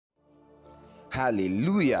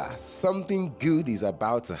Hallelujah! Something good is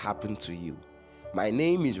about to happen to you. My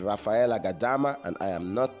name is Raphael Agadama, and I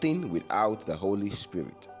am nothing without the Holy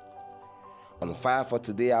Spirit. On Fire for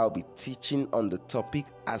today, I'll be teaching on the topic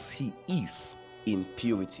as He is in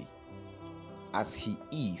purity. As He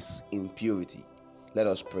is in purity. Let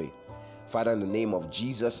us pray. Father, in the name of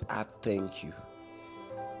Jesus, I thank you.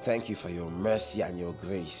 Thank you for your mercy and your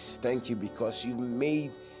grace. Thank you because you've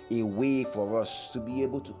made a way for us to be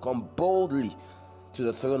able to come boldly to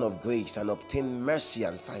the throne of grace and obtain mercy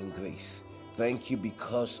and find grace. Thank you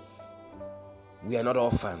because we are not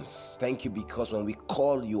orphans. Thank you because when we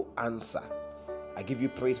call, you answer. I give you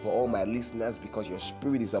praise for all my listeners because your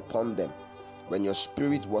spirit is upon them. When your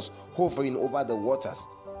spirit was hovering over the waters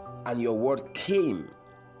and your word came,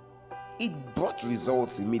 it brought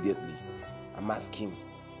results immediately. I'm asking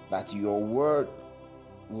that your word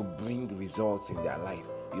will bring results in their life.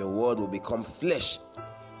 Your word will become flesh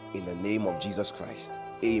in the name of Jesus Christ.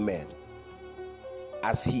 Amen.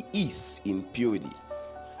 As He is in purity.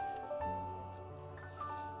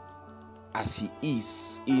 As He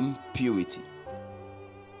is in purity.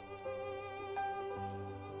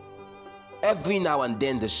 Every now and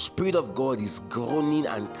then the Spirit of God is groaning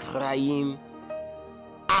and crying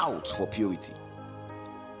out for purity.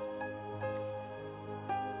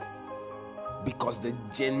 Because the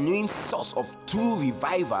genuine source of true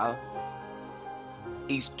revival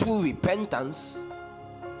is true repentance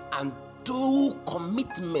and true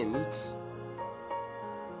commitment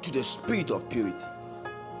to the spirit of purity.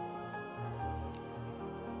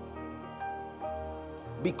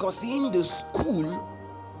 Because in the school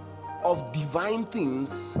of divine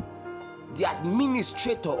things, the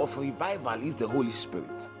administrator of revival is the Holy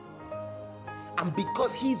Spirit. And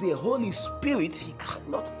because He is a Holy Spirit, He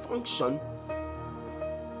cannot function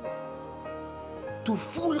to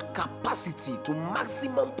full capacity, to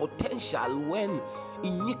maximum potential when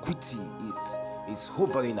iniquity is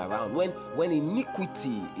hovering around, when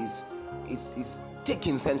iniquity is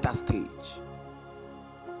taking center stage.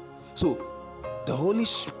 So the Holy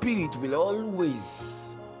Spirit will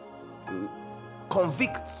always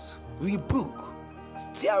convict, rebuke,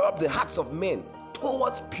 stir up the hearts of men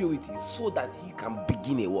towards purity so that He can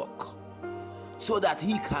begin a work, so that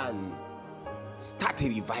He can start a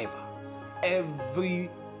revival. Every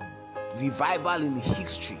revival in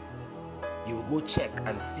history, you will go check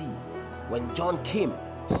and see. When John came,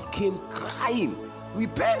 he came crying,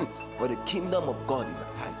 repent, for the kingdom of God is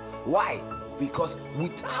at hand. Why? Because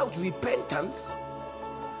without repentance,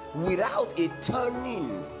 without a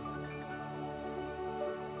turning,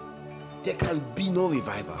 there can be no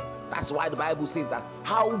revival. That's why the Bible says that,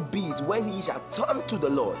 howbeit when ye shall turn to the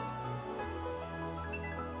Lord,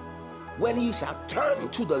 when ye shall turn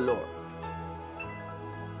to the Lord.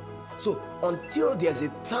 So until there's a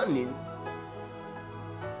turning,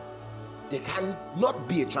 there cannot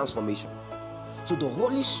be a transformation. So the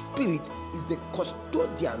Holy Spirit is the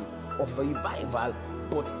custodian of revival,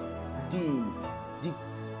 but the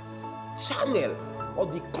channel or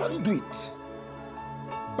the conduit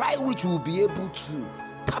by which we'll be able to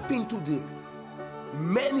tap into the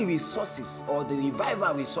many resources or the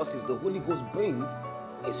revival resources the Holy Ghost brings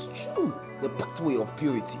is through the pathway of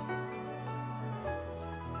purity.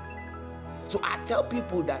 So I tell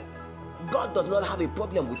people that God does not have a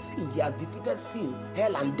problem with sin. He has defeated sin,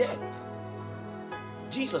 hell, and death.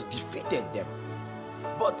 Jesus defeated them.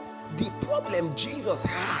 But the problem Jesus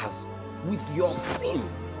has with your sin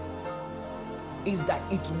is that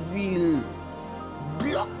it will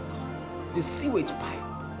block the sewage pipe.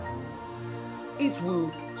 It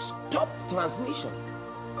will stop transmission.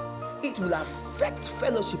 It will affect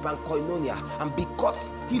fellowship and koinonia. And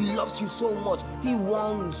because He loves you so much, He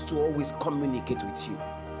wants to always communicate with you.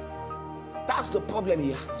 That's the problem He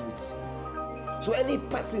has with sin. So any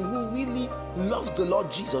person who really loves the Lord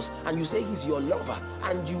Jesus, and you say He's your lover,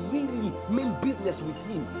 and you really mean business with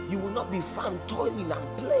Him, you will not be found toiling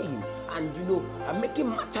and playing and and making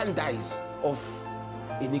merchandise of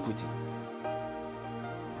iniquity.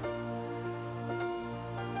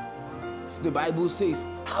 The Bible says,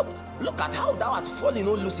 look at how thou art fallen,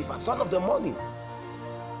 O Lucifer, son of the morning.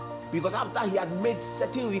 Because after he had made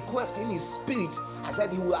certain requests in his spirit, I said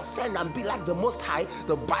he will ascend and be like the Most High.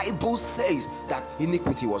 The Bible says that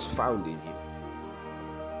iniquity was found in him.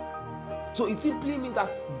 So it simply means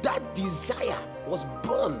that desire was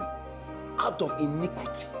born out of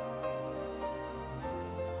iniquity.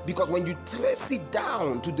 Because when you trace it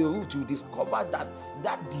down to the root, you discover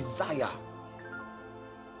that desire,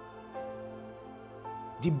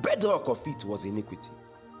 the bedrock of it was iniquity.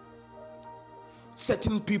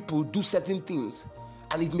 Certain people do certain things,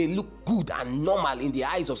 and it may look good and normal in the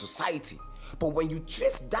eyes of society. But when you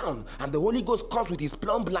trace down and the Holy Ghost comes with his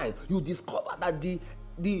plumb line, you discover that the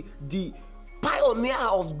pioneer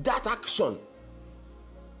of that action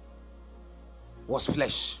was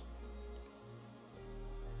flesh.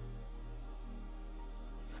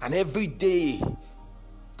 And every day,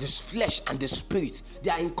 this flesh and the spirit, they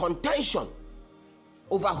are in contention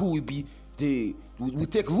over who will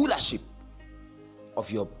take rulership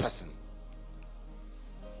of your person.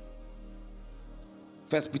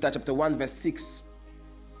 1 Peter chapter 1 verse 6.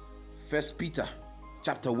 1 Peter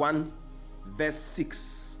chapter 1 verse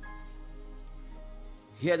 6.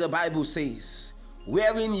 Here the Bible says,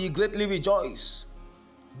 wherein ye greatly rejoice,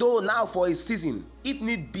 though now for a season, if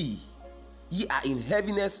need be, ye are in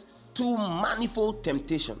heaviness through manifold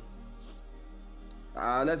temptations.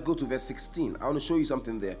 Let's go to verse 16. I want to show you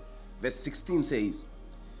something there. Verse 16 says,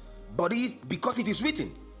 but because it is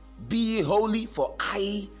written, be ye holy, for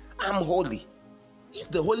I am holy. It's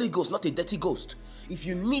the Holy Ghost, not a dirty ghost. If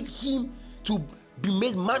you need him to be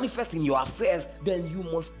made manifest in your affairs, then you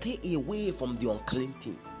must stay away from the unclean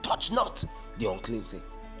thing. Touch not the unclean thing.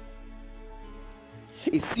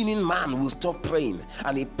 A sinning man will stop praying,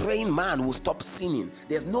 and a praying man will stop sinning.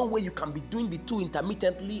 There's no way you can be doing the two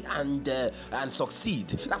intermittently and succeed.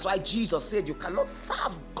 That's why Jesus said you cannot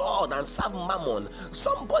serve God and serve mammon.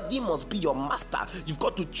 Somebody must be your master. You've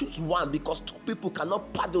got to choose one, because two people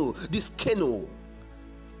cannot paddle this canoe.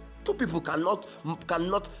 Two people cannot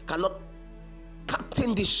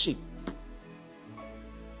captain this ship.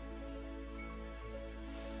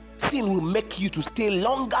 Sin will make you to stay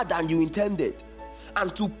longer than you intended,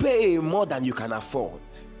 and to pay more than you can afford.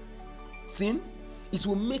 Sin, it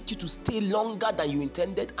will make you to stay longer than you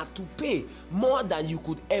intended and to pay more than you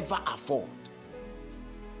could ever afford.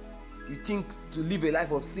 You think to live a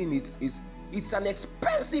life of sin it's an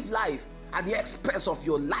expensive life, at the expense of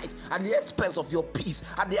your life, at the expense of your peace,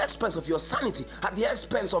 at the expense of your sanity, at the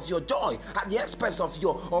expense of your joy, at the expense of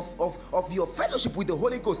your fellowship with the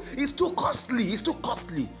Holy Ghost. It's too costly. It's too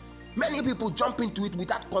costly. Many people jump into it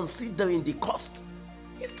without considering the cost.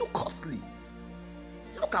 It's too costly.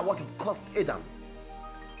 Look at what it cost Adam.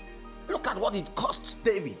 Look at what it cost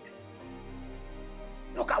David.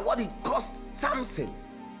 Look at what it cost Samson.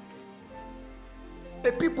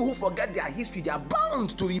 The people who forget their history, they are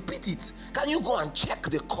bound to repeat it. Can you go and check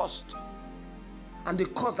the cost? And the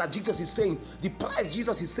cost that Jesus is saying, the price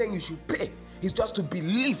Jesus is saying you should pay, is just to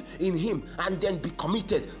believe in him and then be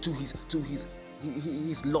committed to his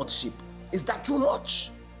lordship. Is that too much?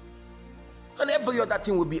 And every other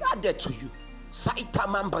thing will be added to you. That's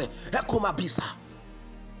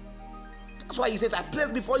why he says, I place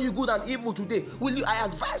before you good and evil today. I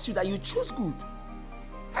advise you that you choose good.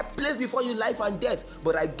 I place before you life and death,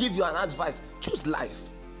 but I give you an advice. Choose life.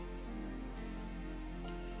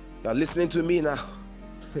 You are listening to me now.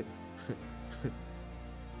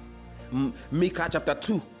 Micah chapter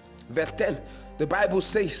 2 verse 10. The Bible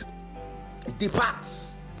says, depart,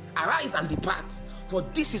 arise and depart, for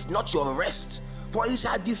this is not your rest, for it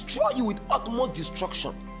shall destroy you with utmost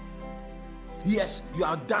destruction. Yes, you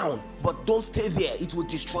are down, but don't stay there. It will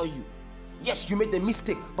destroy you. Yes, you made a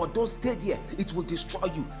mistake, but don't stay there. It will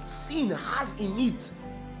destroy you. Sin has in it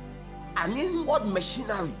an inward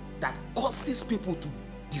machinery that causes people to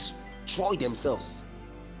destroy themselves.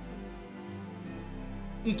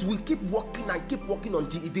 It will keep working and keep working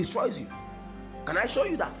until it destroys you. Can I show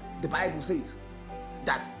you that? The Bible says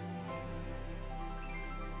that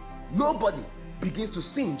nobody begins to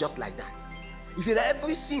sin just like that. He said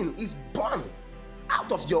every sin is born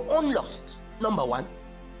out of your own lust, number one.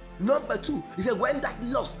 Number two, he said when that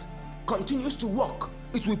lust continues to work,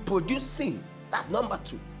 it will produce sin. That's number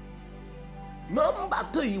two. Number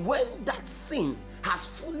three, when that sin has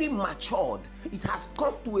fully matured, it has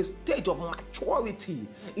come to a stage of maturity,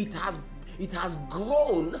 it has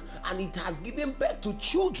grown and it has given birth to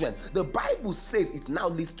children, the Bible says it now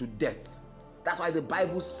leads to death. That's why the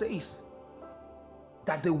Bible says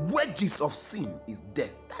that the wages of sin is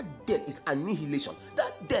death. That death is annihilation.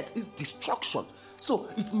 That death is destruction. So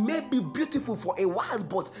it may be beautiful for a while,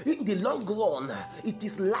 but in the long run, it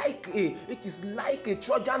is like a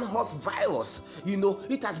Trojan horse virus. You know,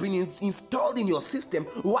 it has been installed in your system.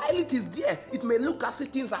 While it is there, it may look as if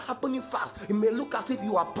things are happening fast. It may look as if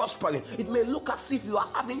you are prospering. It may look as if you are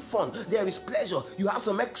having fun. There is pleasure. You have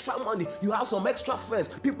some extra money. You have some extra friends.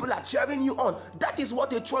 People are cheering you on. That is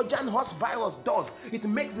what a Trojan horse virus does. It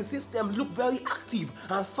makes the system look very active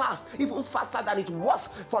and fast, even faster than it was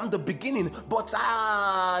from the beginning. But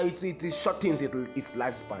it shortens its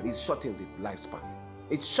lifespan. It shortens its lifespan.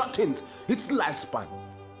 It shortens its lifespan.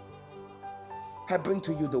 I bring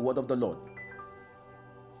to you the word of the Lord.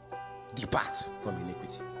 depart from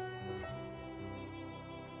iniquity.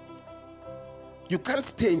 You can't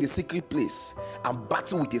stay in the secret place and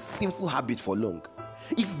battle with a sinful habit for long.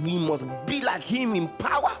 If we must be like him in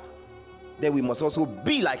power, then we must also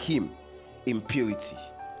be like him in purity.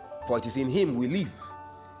 For it is in him we live,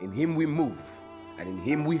 in him we move, and in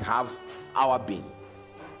him we have our being.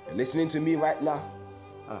 You're listening to me right now,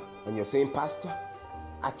 and you're saying, Pastor,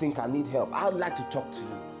 I think I need help. I would like to talk to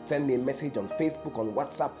you. Send me a message on Facebook, on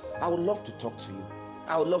WhatsApp. I would love to talk to you.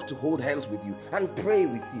 I would love to hold hands with you and pray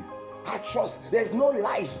with you. I trust there's no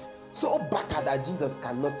life so battered that Jesus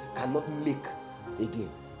cannot make again.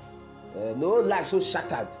 No life so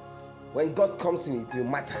shattered. When God comes in, it will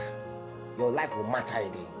matter. Your life will matter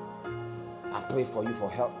again. I pray for you for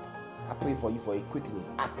help. I pray for you for a quickening.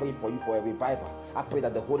 I pray for you for a revival. I pray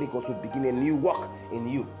that the Holy Ghost will begin a new work in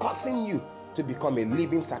you, causing you to become a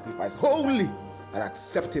living sacrifice, holy and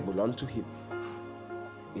acceptable unto him.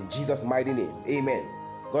 In Jesus' mighty name, amen.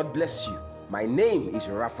 God bless you. My name is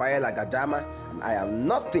Raphael Agadama, and I am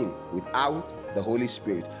nothing without the Holy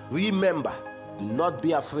Spirit. Remember, do not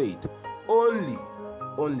be afraid. Only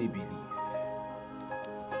believe.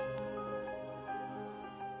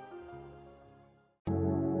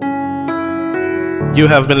 You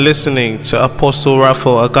have been listening to Apostle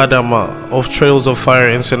Raphael Agadama of Trails of Fire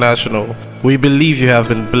International. We believe you have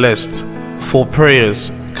been blessed. For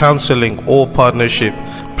prayers, counseling, or partnership,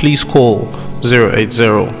 please call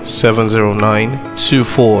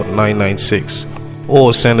 080-709-24996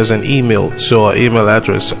 or send us an email to our email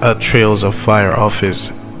address at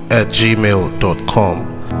trailsoffireoffice@gmail.com.